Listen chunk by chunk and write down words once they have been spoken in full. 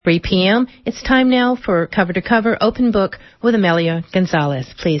3 p.m. It's time now for Cover to Cover Open Book with Amelia Gonzalez.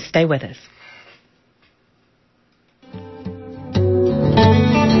 Please stay with us.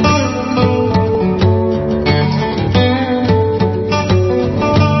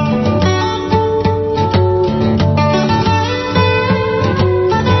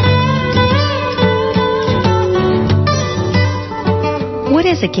 What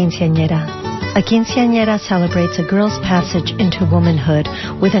is a quinceañera? A quinceañera celebrates a girl's passage into womanhood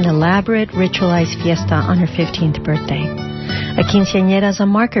with an elaborate ritualized fiesta on her 15th birthday. A quinceañera is a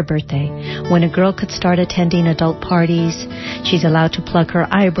marker birthday, when a girl could start attending adult parties. She's allowed to pluck her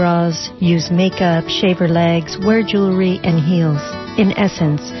eyebrows, use makeup, shave her legs, wear jewelry and heels. In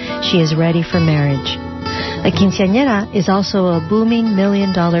essence, she is ready for marriage. A quinceañera is also a booming $1 million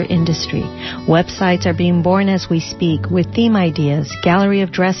industry. Websites are being born as we speak with theme ideas, gallery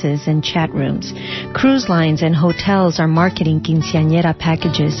of dresses, and chat rooms. Cruise lines and hotels are marketing quinceañera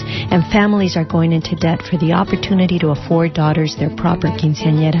packages, and families are going into debt for the opportunity to afford daughters their proper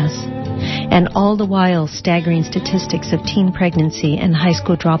quinceañeras. And all the while, staggering statistics of teen pregnancy and high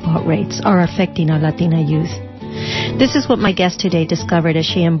school dropout rates are affecting our Latina youth. This is what my guest today discovered as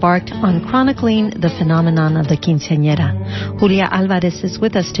she embarked on chronicling the phenomenon of the quinceañera. Julia Alvarez is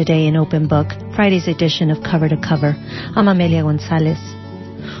with us today in Open Book, Friday's edition of Cover to Cover. I'm Amelia Gonzalez.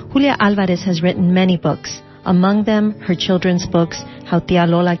 Julia Alvarez has written many books, among them her children's books, How Tia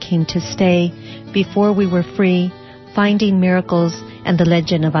Lola Came to Stay, Before We Were Free, Finding Miracles, and The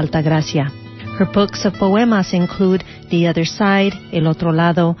Legend of Altagracia. Her books of poemas include The Other Side, El Otro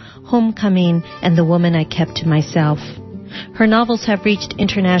Lado, Homecoming, and The Woman I Kept to Myself. Her novels have reached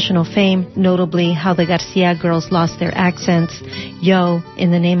international fame, notably How the Garcia Girls Lost Their Accents, Yo,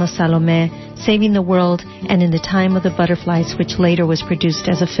 In the Name of Salome, Saving the World, and In the Time of the Butterflies, which later was produced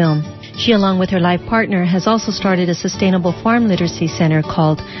as a film. She, along with her life partner, has also started a sustainable farm literacy center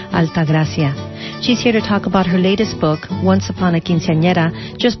called Altagracia. She's here to talk about her latest book, Once Upon a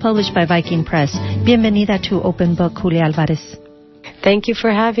Quinceañera, just published by Viking Press. Bienvenida to Open Book, Julia Alvarez. Thank you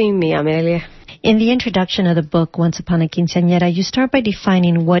for having me, Amelia. In the introduction of the book, Once Upon a Quinceañera, you start by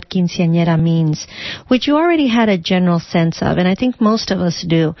defining what quinceañera means, which you already had a general sense of, and I think most of us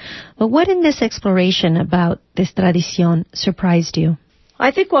do. But what in this exploration about this tradición surprised you?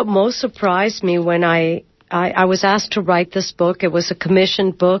 I think what most surprised me when I was asked to write this book, it was a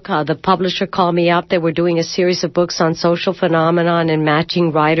commissioned book. The publisher called me up. They were doing a series of books on social phenomenon and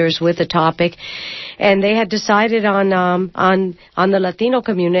matching writers with a topic. And they had decided on the Latino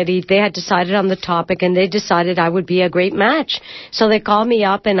community. They had decided on the topic, and they decided I would be a great match. So they called me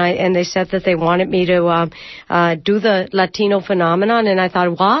up, and they said that they wanted me to do the Latino phenomenon. And I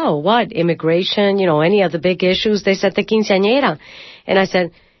thought, wow, what? Immigration, any of the big issues? They said the quinceañera. And I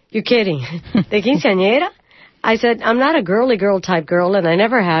said, you're kidding. The quinceañera? I said, I'm not a girly girl type girl, and I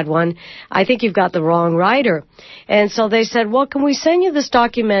never had one. I think you've got the wrong writer. And so they said, well, can we send you this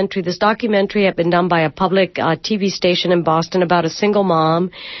documentary? This documentary had been done by a public TV station in Boston about a single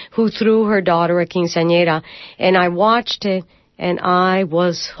mom who threw her daughter a quinceañera. And I watched it, and I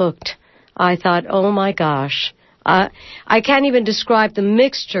was hooked. I thought, oh, my gosh. I can't even describe the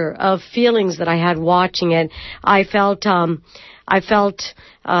mixture of feelings that I had watching it. I felt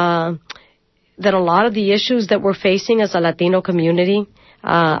that a lot of the issues that we're facing as a Latino community,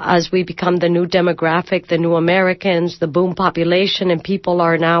 as we become the new demographic, the new Americans, the boom population, and people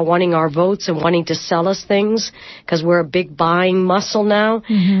are now wanting our votes and wanting to sell us things because we're a big buying muscle now,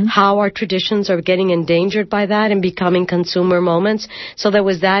 how our traditions are getting endangered by that and becoming consumer moments. So there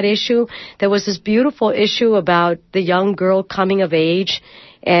was that issue. There was this beautiful issue about the young girl coming of age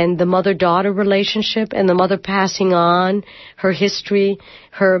and the mother-daughter relationship and the mother passing on her history.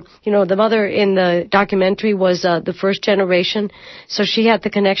 The mother in the documentary was the first generation, so she had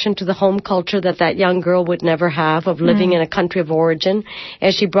the connection to the home culture that young girl would never have of living in a country of origin,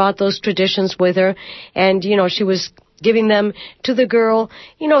 and she brought those traditions with her, and, she was giving them to the girl.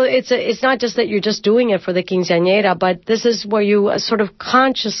 It's not just that you're just doing it for the quinceañera, but this is where you sort of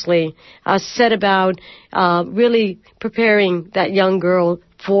consciously set about really preparing that young girl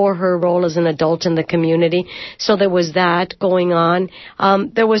for her role as an adult in the community. So there was that going on.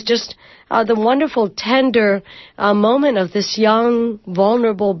 There was just the wonderful, tender moment of this young,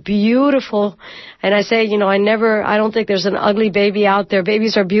 vulnerable, beautiful, and I say, I don't think there's an ugly baby out there.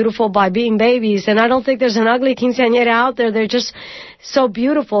 Babies are beautiful by being babies, and I don't think there's an ugly quinceañera out there. They're just so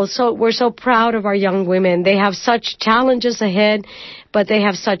beautiful. So we're so proud of our young women. They have such challenges ahead, but they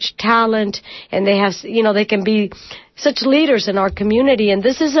have such talent, and they have, they can be such leaders in our community. And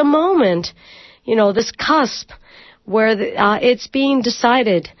this is a moment, this cusp where it's being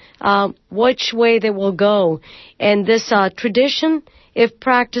decided which way they will go. And this tradition if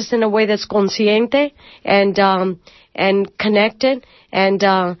practiced in a way that's consciente and connected and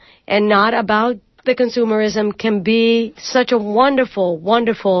not about the consumerism, can be such a wonderful,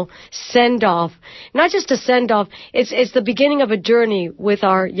 wonderful send-off. Not just a send-off, it's the beginning of a journey with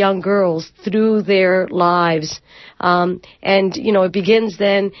our young girls through their lives. It begins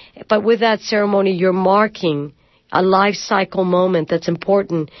then, but with that ceremony, you're marking a life cycle moment that's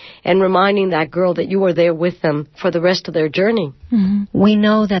important and reminding that girl that you were there with them for the rest of their journey. Mm-hmm. We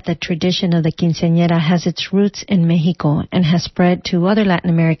know that the tradition of the quinceañera has its roots in Mexico and has spread to other Latin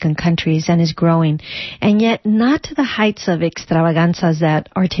American countries and is growing, and yet not to the heights of extravaganzas that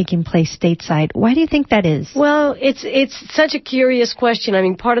are taking place stateside. Why do you think that is? Well, it's such a curious question. I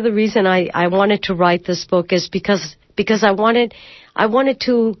mean, part of the reason I wanted to write this book is because I wanted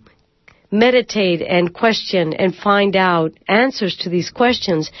to meditate and question and find out answers to these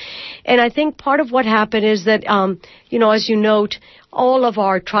questions. And I think part of what happened is that, as you note, all of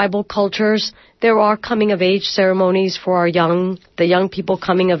our tribal cultures, there are coming of age ceremonies for the young people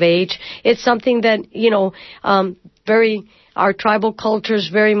coming of age. It's something that, our tribal cultures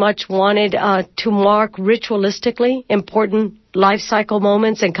very much wanted to mark ritualistically important life cycle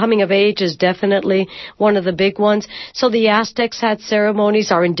moments, and coming of age is definitely one of the big ones. So the Aztecs had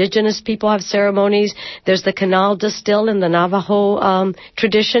ceremonies. Our indigenous people have ceremonies. There's the Canal de Still in the Navajo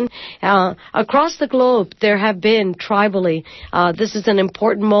tradition. Across the globe, there have been tribally. This is an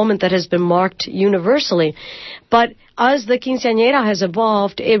important moment that has been marked universally. But as the quinceañera has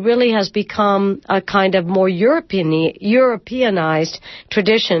evolved, it really has become a kind of more Europeanized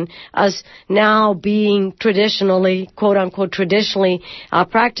tradition, as now being traditionally, quote-unquote,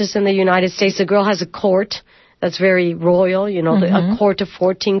 practiced in the United States. The girl has a court that's very royal, a court of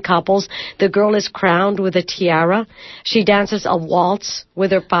 14 couples. The girl is crowned with a tiara. She dances a waltz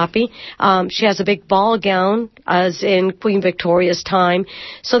with her papi. She has a big ball gown, as in Queen Victoria's time.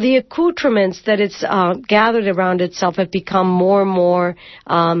 So the accoutrements that it's gathered around itself have become more and more,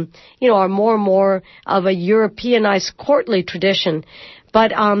 are more and more of a Europeanized courtly tradition.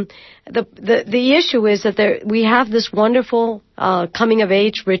 But the issue is that we have this wonderful coming of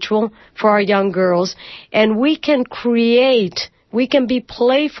age ritual for our young girls, and we can be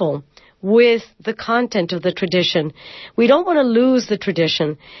playful with the content of the tradition. We don't want to lose the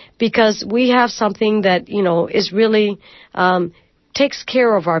tradition, because we have something that is really takes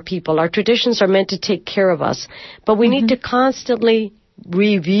care of our people. Our traditions are meant to take care of us, but we need to constantly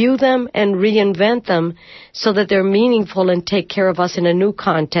review them and reinvent them so that they're meaningful and take care of us in a new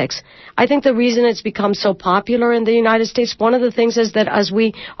context. I think the reason it's become so popular in the United States, one of the things is that as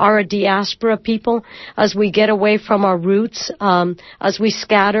we are a diaspora people, as we get away from our roots, as we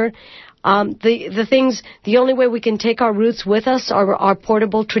scatter, the only way we can take our roots with us are our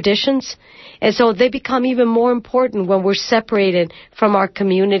portable traditions. And so they become even more important when we're separated from our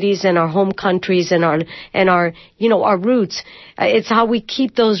communities and our home countries and our roots. It's how we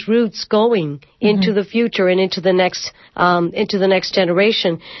keep those roots going into the future and into the next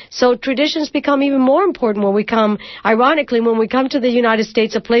generation. So traditions become even more important when we come to the United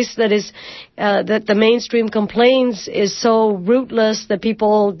States, a place that is that the mainstream complains is so rootless that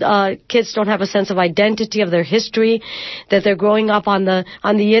kids don't have a sense of identity of their history, that they're growing up on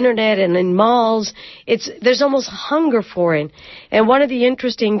the internet and in malls. There's almost hunger for it. And one of the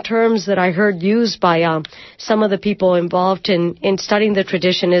interesting terms that I heard used by some of the people involved in studying the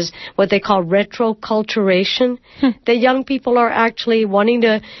tradition is what they call retroculturation. The young people are actually wanting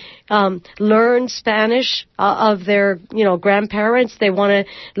to learn Spanish of their, grandparents. They want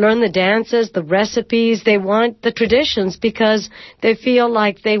to learn the dances, the recipes. They want the traditions because they feel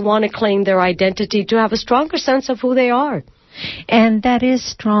like they want to claim their identity, to have a stronger sense of who they are. And that is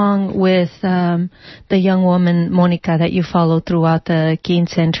strong with the young woman, Monica, that you follow throughout the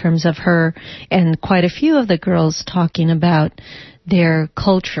quince, in terms of her and quite a few of the girls talking about their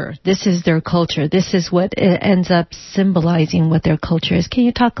culture. This is their culture. This is what ends up symbolizing what their culture is. Can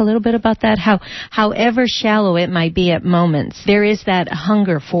you talk a little bit about that? However shallow it might be at moments, there is that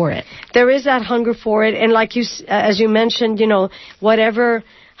hunger for it. There is that hunger for it. And like as you mentioned,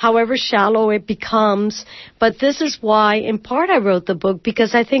 however shallow it becomes. But this is why, in part, I wrote the book,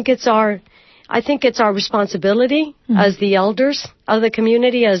 because I think it's our responsibility as the elders of the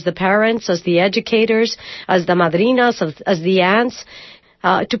community, as the parents, as the educators, as the madrinas, as the aunts,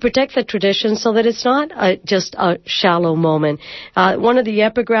 to protect the tradition so that it's not just a shallow moment. One of the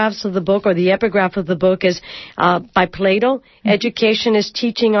epigraphs of the book, or the epigraph of the book, is by Plato. Education is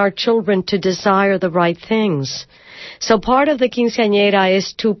teaching our children to desire the right things. So part of the quinceañera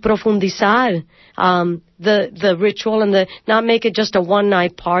is to profundizar the ritual and not make it just a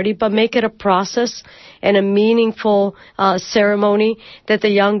one-night party, but make it a process and a meaningful ceremony that the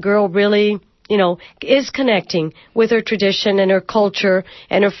young girl really, is connecting with her tradition and her culture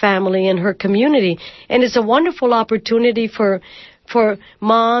and her family and her community. And it's a wonderful opportunity for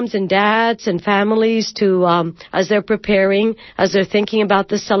moms and dads and families to, as they're preparing, as they're thinking about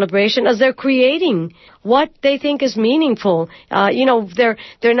the celebration, as they're creating what they think is meaningful.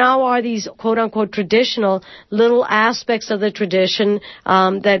 There now are these quote-unquote traditional little aspects of the tradition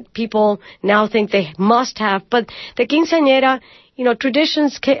that people now think they must have. But the quinceañera,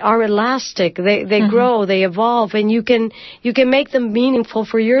 traditions are elastic. They grow, they evolve, and you can make them meaningful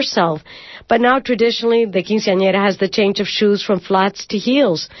for yourself. But now traditionally, the quinceañera has the change of shoes from flats to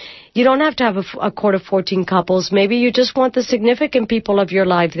heels. You don't have to have a court of 14 couples. Maybe you just want the significant people of your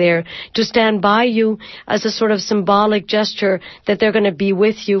life there to stand by you as a sort of symbolic gesture that they're going to be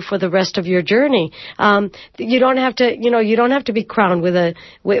with you for the rest of your journey. You don't have to be crowned with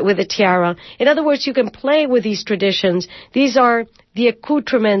a tiara. In other words, you can play with these traditions. These are the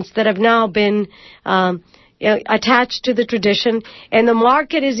accoutrements that have now been attached to the tradition, and the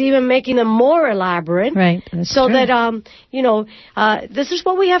market is even making them more elaborate. Right. So true. That, this is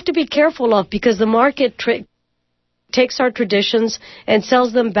what we have to be careful of, because the market takes our traditions and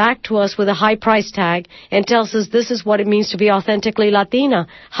sells them back to us with a high price tag and tells us this is what it means to be authentically Latina.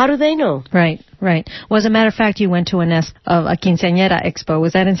 How do they know? Right. Well, as a matter of fact, you went to a quinceañera expo.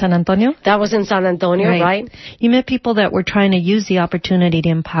 Was that in San Antonio? That was in San Antonio, right? You met people that were trying to use the opportunity to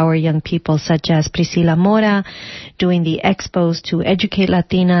empower young people, such as Priscilla Mora, doing the expos to educate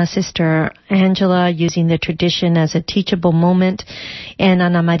Latina, Sister Angela, using the tradition as a teachable moment, and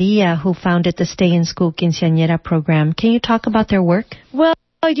Ana Maria, who founded the Stay in School Quinceañera program. Can you talk about their work? Well,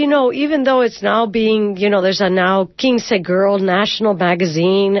 even though it's now being, there's a now Quince Girl national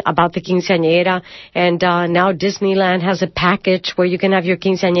magazine about the quinceañera, and now Disneyland has a package where you can have your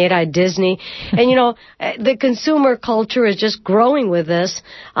quinceañera at Disney. And, the consumer culture is just growing with this.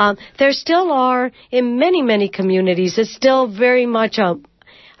 There still are, in many, many communities, it's still very much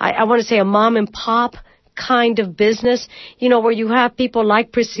I want to say a mom and pop kind of business, where you have people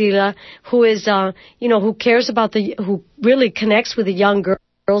like Priscilla, who is, who cares about who really connects with the young girls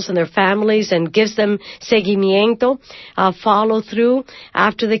and their families and gives them seguimiento, follow through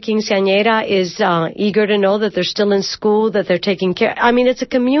after the quinceañera, is eager to know that they're still in school, that they're taking care. I mean, it's a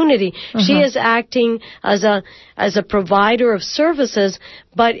community. She is acting as a provider of services,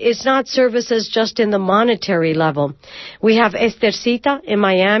 but it's not services just in the monetary level. We have Esthercita in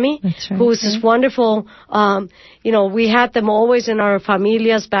Miami, who's this wonderful, we had them always in our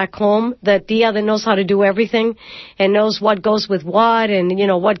familias back home, the tia that knows how to do everything and knows what goes with what, and,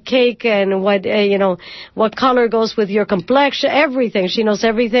 what cake and what color goes with your complexion, everything. She knows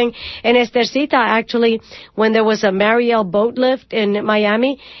everything. And Esthercita, actually, when there was a Mariel boat lift in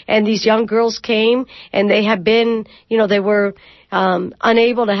Miami, and these young girls came, and they had been, they were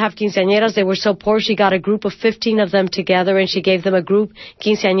unable to have quinceañeras. They were so poor, she got a group of 15 of them together, and she gave them a group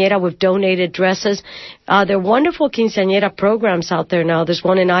quinceañera with donated dresses. There are wonderful quinceañera programs out there now. There's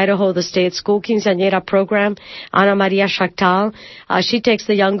one in Idaho, the Stay at School quinceañera program. Ana Maria Chactal, she takes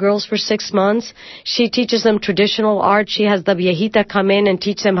the young girls for 6 months. She teaches them traditional art. She has the viejita come in and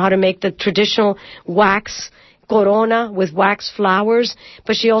teach them how to make the traditional wax corona with wax flowers,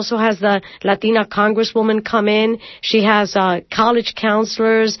 but she also has the Latina congresswoman come in. She has college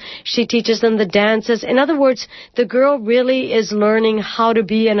counselors. She teaches them the dances. In other words, the girl really is learning how to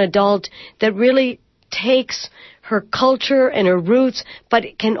be an adult that really takes her culture and her roots, but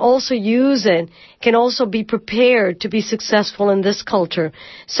can also use it, can also be prepared to be successful in this culture.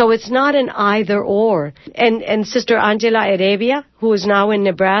 So it's not an either or. And Sister Angela Heredia, who is now in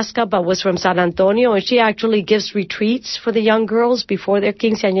Nebraska but was from San Antonio, and she actually gives retreats for the young girls before their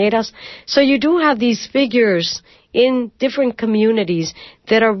quinceañeras. So you do have these figures in different communities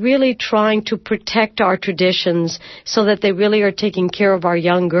that are really trying to protect our traditions so that they really are taking care of our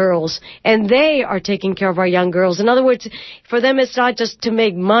young girls. And they are taking care of our young girls. In other words, for them it's not just to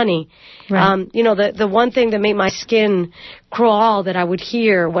make money. Right. The one thing that made my skin crawl that I would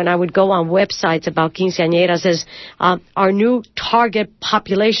hear when I would go on websites about quinceañeras is our new target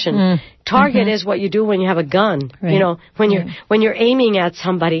population. Target is what you do when you have a gun. Right. You know, when you're aiming at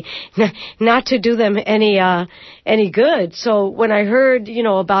somebody, not to do them any good. So when I heard,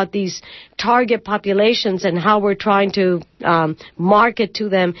 about these target populations and how we're trying to market to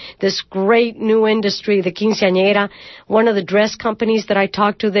them this great new industry, the quinceañera, one of the dress companies that I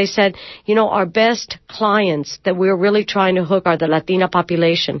talked to, they said, our best clients that we're really trying to hook are the Latina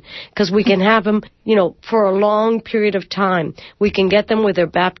population, because we can have them, for a long period of time. We can get them with their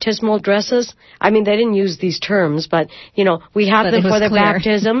baptismal dresses. I mean, they didn't use these terms, but, we have them for their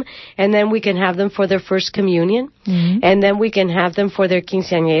baptism, and then we can have them for their first communion, and then we can have them for their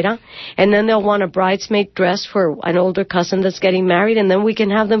quinceañera, and then they'll want a bridesmaid dress for an older cousin that's getting married, and then we can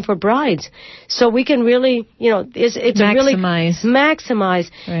have them for brides. So we can really, it's maximize. a really maximize.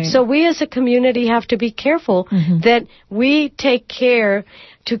 Right. So we as a community have to be careful that we take care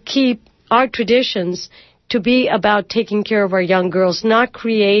to keep our traditions to be about taking care of our young girls, not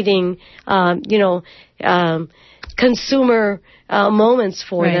creating, consumer moments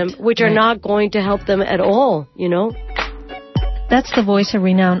for them, which are not going to help them at all, That's the voice of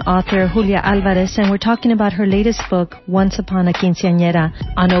renowned author Julia Alvarez, and we're talking about her latest book, Once Upon a Quinceañera,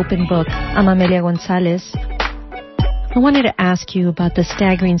 on Open Book. I'm Amelia Gonzalez. I wanted to ask you about the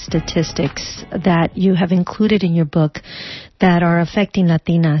staggering statistics that you have included in your book that are affecting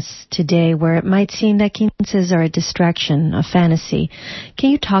Latinas today, where it might seem that quinces are a distraction, a fantasy. Can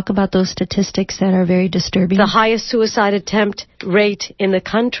you talk about those statistics that are very disturbing? The highest suicide attempt rate in the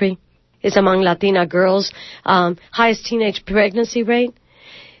country is among Latina girls. Highest teenage pregnancy rate.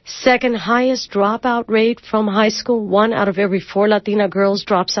 Second highest dropout rate from high school. 1 out of every 4 Latina girls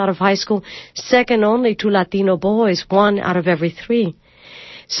drops out of high school. Second only to Latino boys. 1 out of every 3.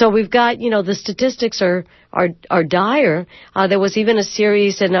 So we've got, the statistics are dire. There was even a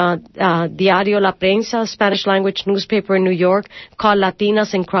series in Diario La Prensa, Spanish language newspaper in New York, called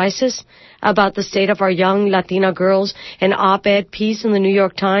Latinas in Crisis, about the state of our young Latina girls. An op-ed piece in the New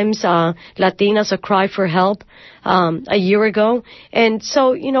York Times, Latinas, a cry for help, a year ago. And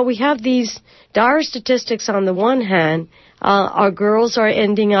so, we have these dire statistics on the one hand. Our girls are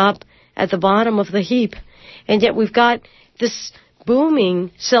ending up at the bottom of the heap. And yet we've got this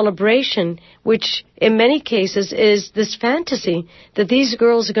booming celebration, which in many cases is this fantasy that these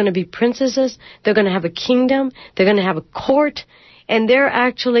girls are going to be princesses, they're going to have a kingdom, they're going to have a court, and they're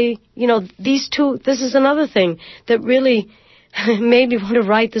actually, these two, this is another thing that really made me want to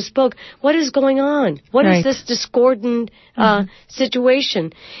write this book. What is going on? What is this discordant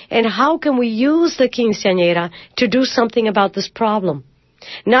situation? And how can we use the quinceañera to do something about this problem?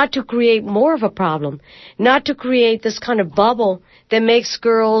 Not to create more of a problem, not to create this kind of bubble that makes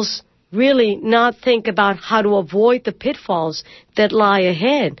girls really not think about how to avoid the pitfalls that lie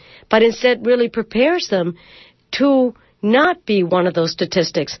ahead, but instead really prepares them to not be one of those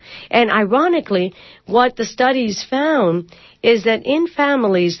statistics. And ironically, what the studies found is that in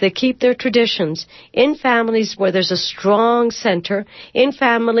families that keep their traditions, in families where there's a strong center, in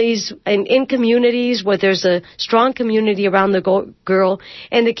families and in communities where there's a strong community around the girl,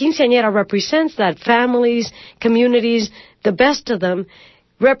 and the quinceañera represents that, families, communities, the best of them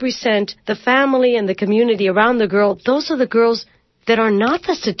represent the family and the community around the girl. Those are the girls that are not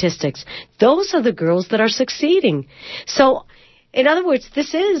the statistics. Those are the girls that are succeeding. So, in other words,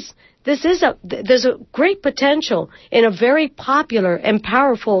 there's a great potential in a very popular and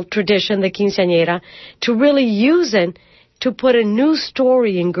powerful tradition, the quinceañera, to really use it to put a new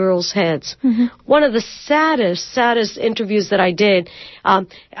story in girls' heads. One of the saddest interviews that I did,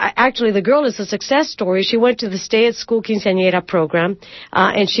 actually the girl is a success story. She went to the stay-at-school quinceañera program,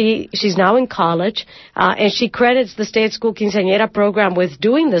 and she's now in college, and she credits the stay-at-school quinceañera program with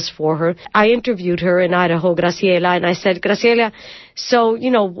doing this for her. I interviewed her in Idaho, Graciela, and I said, Graciela, so,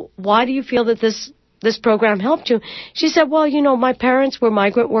 why do you feel that this program helped you? She said, well, my parents were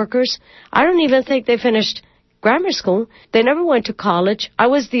migrant workers. I don't even think they finished grammar school. They never went to college. I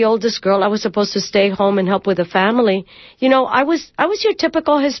was the oldest girl. I was supposed to stay home and help with the family. I was your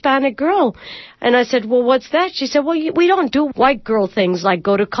typical Hispanic girl. And I said, well, what's that? She said, well, we don't do white girl things like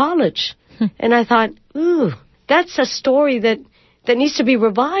go to college. And I thought, ooh, that's a story that needs to be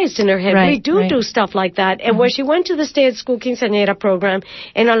revised in her head. We do stuff like that. And when she went to the stay-at-school quinceañera program,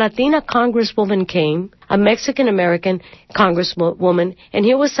 and a Latina congresswoman came, a Mexican-American congresswoman, and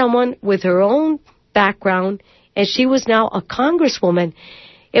here was someone with her own background, and she was now a congresswoman.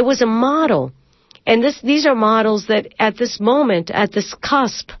 It was a model. And these are models that at this moment, at this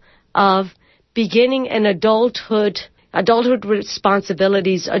cusp of beginning an adulthood adulthood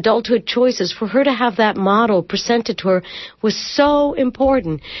responsibilities, adulthood choices, for her to have that model presented to her was so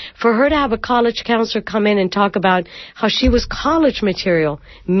important. For her to have a college counselor come in and talk about how she was college material.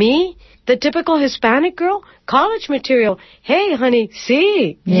 Me, the typical Hispanic girl, college material. Hey, honey,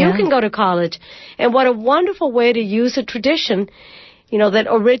 see, you can go to college. And what a wonderful way to use a tradition, that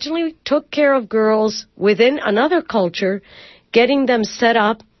originally took care of girls within another culture, getting them set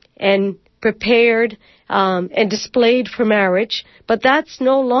up and prepared and displayed for marriage. But that's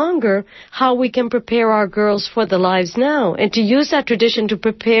no longer how we can prepare our girls for the lives now, and to use that tradition to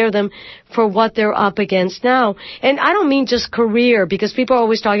prepare them for what they're up against now. And I don't mean just career, because people are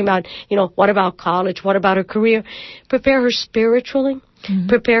always talking about, what about college? What about her career? Prepare her spiritually,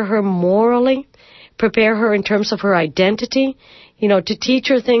 prepare her morally, prepare her in terms of her identity, to teach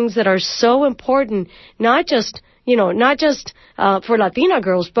her things that are so important, not just for Latina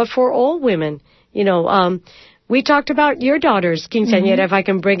girls, but for all women. We talked about your daughter's quinceañera, if I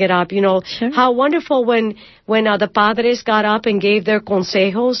can bring it up. Sure. How wonderful when the padres got up and gave their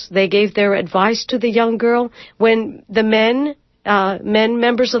consejos, they gave their advice to the young girl. When the men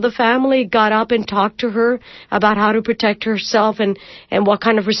members of the family got up and talked to her about how to protect herself and what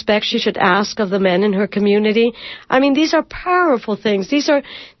kind of respect she should ask of the men in her community. I mean, these are powerful things. These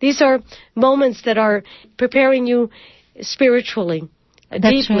are moments that are preparing you spiritually,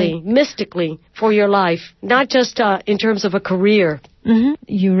 deeply, mystically for your life, not just in terms of a career. Mm-hmm.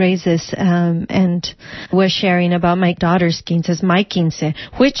 You raise this and was sharing about my daughter's quince, my quince,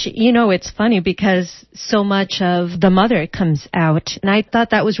 which, it's funny because so much of the mother comes out. And I thought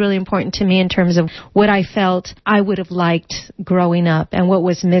that was really important to me in terms of what I felt I would have liked growing up and what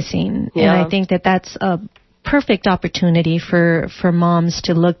was missing. Yeah. And I think that that's a perfect opportunity for moms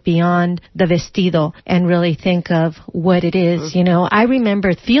to look beyond the vestido and really think of what it is. I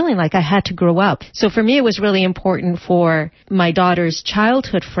remember feeling like I had to grow up. So for me, it was really important for my daughter's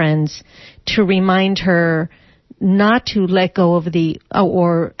childhood friends to remind her not to let go of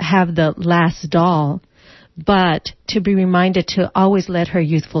or have the last doll, but to be reminded to always let her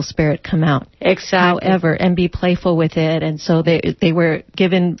youthful spirit come out. Exactly. However, and be playful with it. And so they were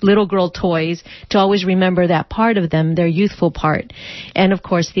given little girl toys to always remember that part of them, their youthful part. And of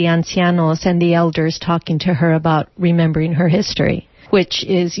course, the ancianos and the elders talking to her about remembering her history, which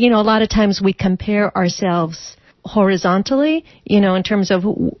is, a lot of times we compare ourselves horizontally, in terms of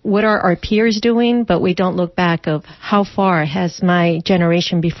what are our peers doing, but we don't look back of how far has my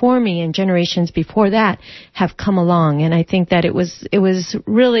generation before me and generations before that have come along. And I think that it was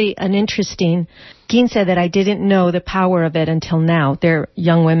really an interesting quince that I didn't know the power of it until now. They're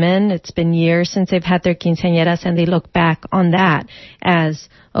young women. It's been years since they've had their quinceañeras, and they look back on that as,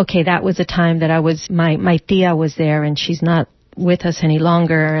 okay, that was a time that my tia was there and she's not with us any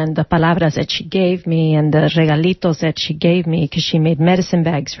longer, and the palabras that she gave me and the regalitos that she gave me, because she made medicine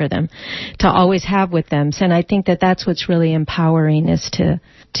bags for them to always have with them. And I think that that's what's really empowering, is to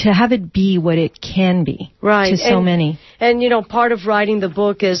have it be what it can be, right, to so many. And part of writing the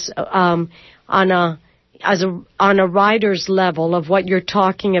book is on a writer's level of what you're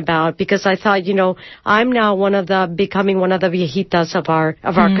talking about, because I thought, I'm now becoming one of the viejitas of our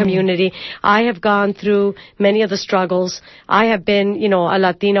community. I have gone through many of the struggles. I have been, a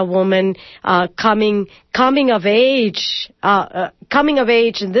Latina woman, coming of age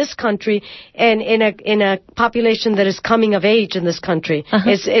in this country, and in a population that is coming of age in this country. Uh-huh.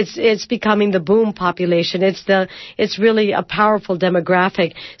 It's becoming the boom population. It's really a powerful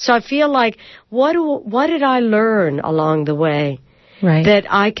demographic. So I feel like, what did I learn along the way? Right. That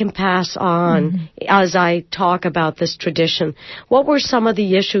I can pass on as I talk about this tradition? What were some of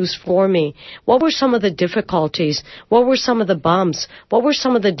the issues for me? What were some of the difficulties? What were some of the bumps? What were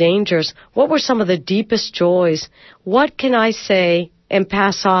some of the dangers? What were some of the deepest joys? What can I say and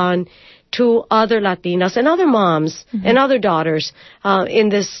pass on to other Latinas and other moms and other daughters in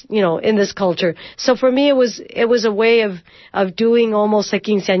this culture? So for me, it was a way of doing almost a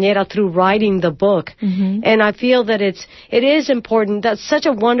quinceañera through writing the book. And I feel that it is important. That's such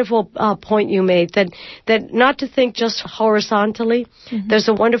a wonderful point you made, that not to think just horizontally. There's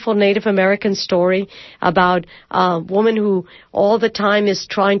a wonderful Native American story about a woman who all the time is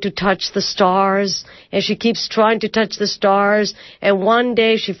trying to touch the stars, and she keeps trying to touch the stars, and one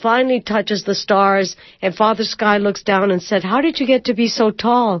day she finally touches touches the stars, and Father Sky looks down and said, how did you get to be so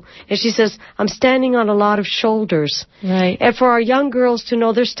tall? And she says, I'm standing on a lot of shoulders. Right. And for our young girls to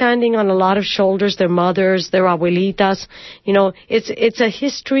know they're standing on a lot of shoulders, their mothers, their abuelitas, it's a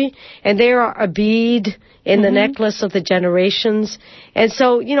history, and they are a bead in the necklace of the generations. And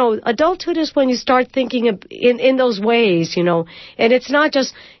so, adulthood is when you start thinking in those ways, and it's not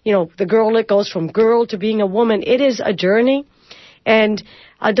just, the girl that goes from girl to being a woman. It is a journey. And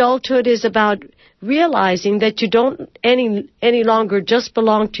adulthood is about realizing that you don't any longer just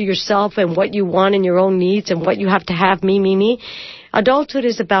belong to yourself and what you want and your own needs and what you have to have, me. Adulthood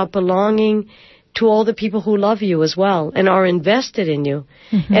is about belonging to all the people who love you as well and are invested in you.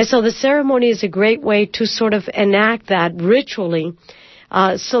 Mm-hmm. And so the ceremony is a great way to sort of enact that ritually,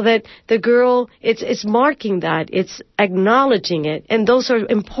 so that the girl, it's marking that, it's acknowledging it. And those are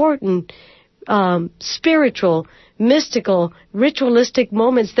important spiritual, mystical, ritualistic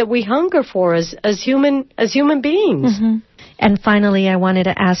moments that we hunger for as human beings. Mm-hmm. And finally, I wanted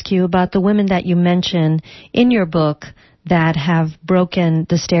to ask you about the women that you mention in your book that have broken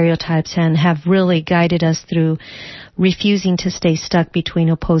the stereotypes and have really guided us through refusing to stay stuck between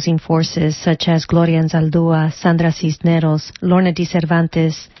opposing forces, such as Gloria Anzaldúa, Sandra Cisneros, Lorna Di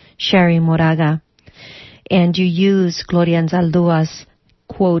Cervantes, Sherry Moraga. And you use Gloria Anzaldúa's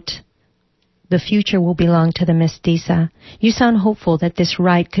quote, "The future will belong to the mestiza." You sound hopeful that this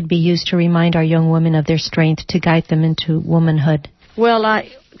rite could be used to remind our young women of their strength to guide them into womanhood. Well,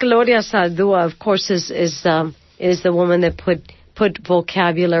 Gloria Anzaldúa, of course, is the woman that put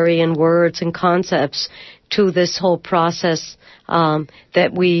vocabulary and words and concepts to this whole process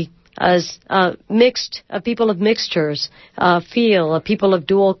that we, as people of mixtures, feel, people of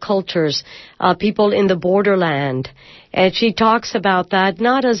dual cultures, people in the borderland. And she talks about that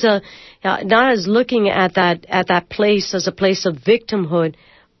not as looking at that place as a place of victimhood,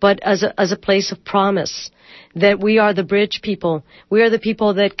 but as a place of promise. That we are the bridge people. We are the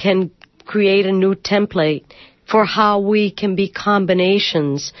people that can create a new template for how we can be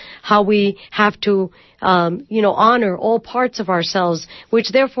combinations, how we have to, honor all parts of ourselves, which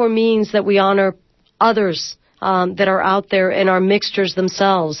therefore means that we honor others that are out there and are mixtures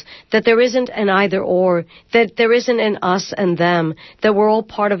themselves, that there isn't an either or, that there isn't an us and them, that we're all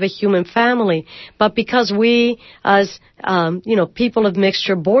part of a human family. But because we, as, people of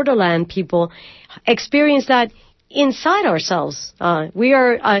mixture, borderland people, experience that inside ourselves. We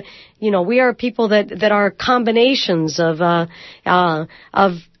are people that are combinations of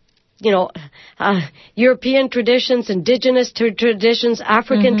European traditions, indigenous traditions,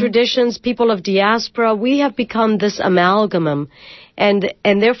 African traditions, people of diaspora. We have become this amalgamum, and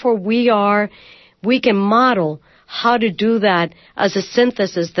therefore we can model how to do that as a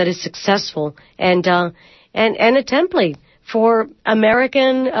synthesis that is successful and a template for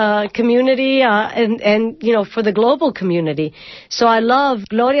American community and for the global community. So I love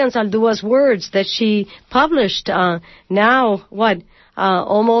Gloria Anzaldúa's words that she published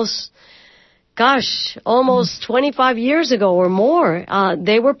almost 25 years ago or more.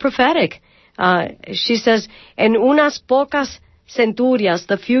 They were prophetic. She says, "En unas pocas centurias,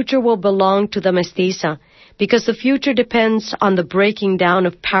 the future will belong to the mestiza. Because the future depends on the breaking down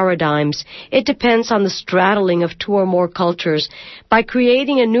of paradigms. It depends on the straddling of two or more cultures. By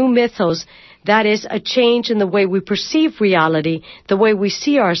creating a new mythos, that is, a change in the way we perceive reality, the way we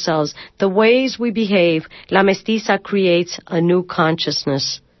see ourselves, the ways we behave, La Mestiza creates a new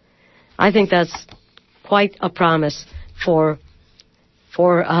consciousness." I think that's quite a promise for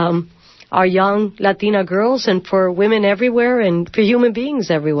our young Latina girls and for women everywhere and for human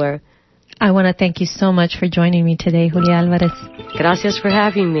beings everywhere. I want to thank you so much for joining me today, Julia Alvarez. Gracias for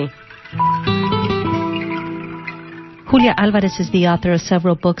having me. Julia Alvarez is the author of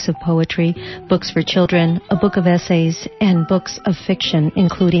several books of poetry, books for children, a book of essays, and books of fiction,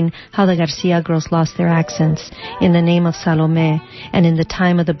 including How the Garcia Girls Lost Their Accents, In the Name of Salome, and In the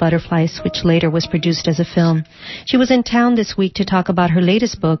Time of the Butterflies, which later was produced as a film. She was in town this week to talk about her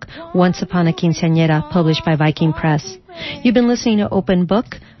latest book, Once Upon a Quinceañera, published by Viking Press. You've been listening to Open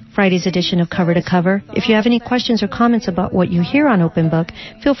Book, Friday's edition of Cover to Cover. If you have any questions or comments about what you hear on Open Book,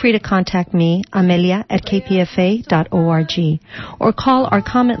 feel free to contact me, Amelia, at kpfa.org, or call our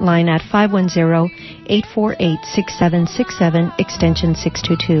comment line at 510-848-6767, extension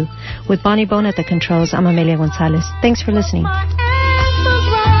 622. With Bonnie Bone at the controls, I'm Amelia Gonzalez. Thanks for listening.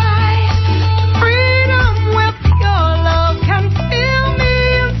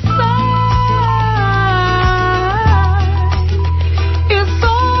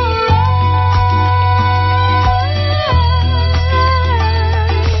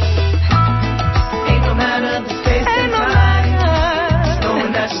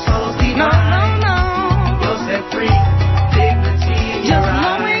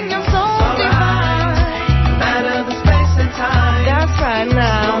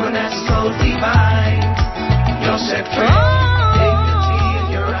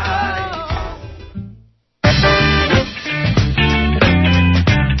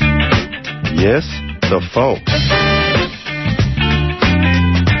 Yes, the funk.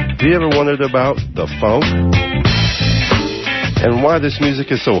 Have you ever wondered about the funk? And why this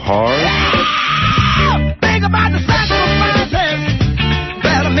music is so hard? Think about the sacrifices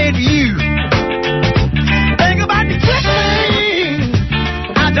that I made for you. Think about the good things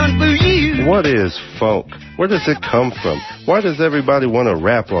I done for you. What is funk? Where does it come from? Why does everybody want to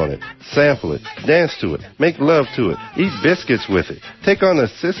rap on it, sample it, dance to it, make love to it, eat biscuits with it, take on the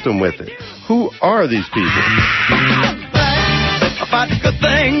system with it? Who are these people? About the good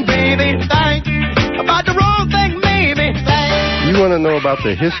thing, baby. Think about the wrong thing, maybe. You want to know about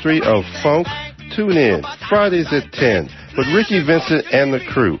the history of funk? Tune in Fridays at 10 with Ricky Vincent and the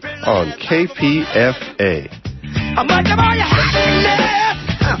crew on KPFA. How much of all your happiness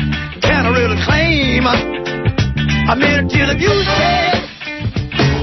can I really claim? I made it till the music.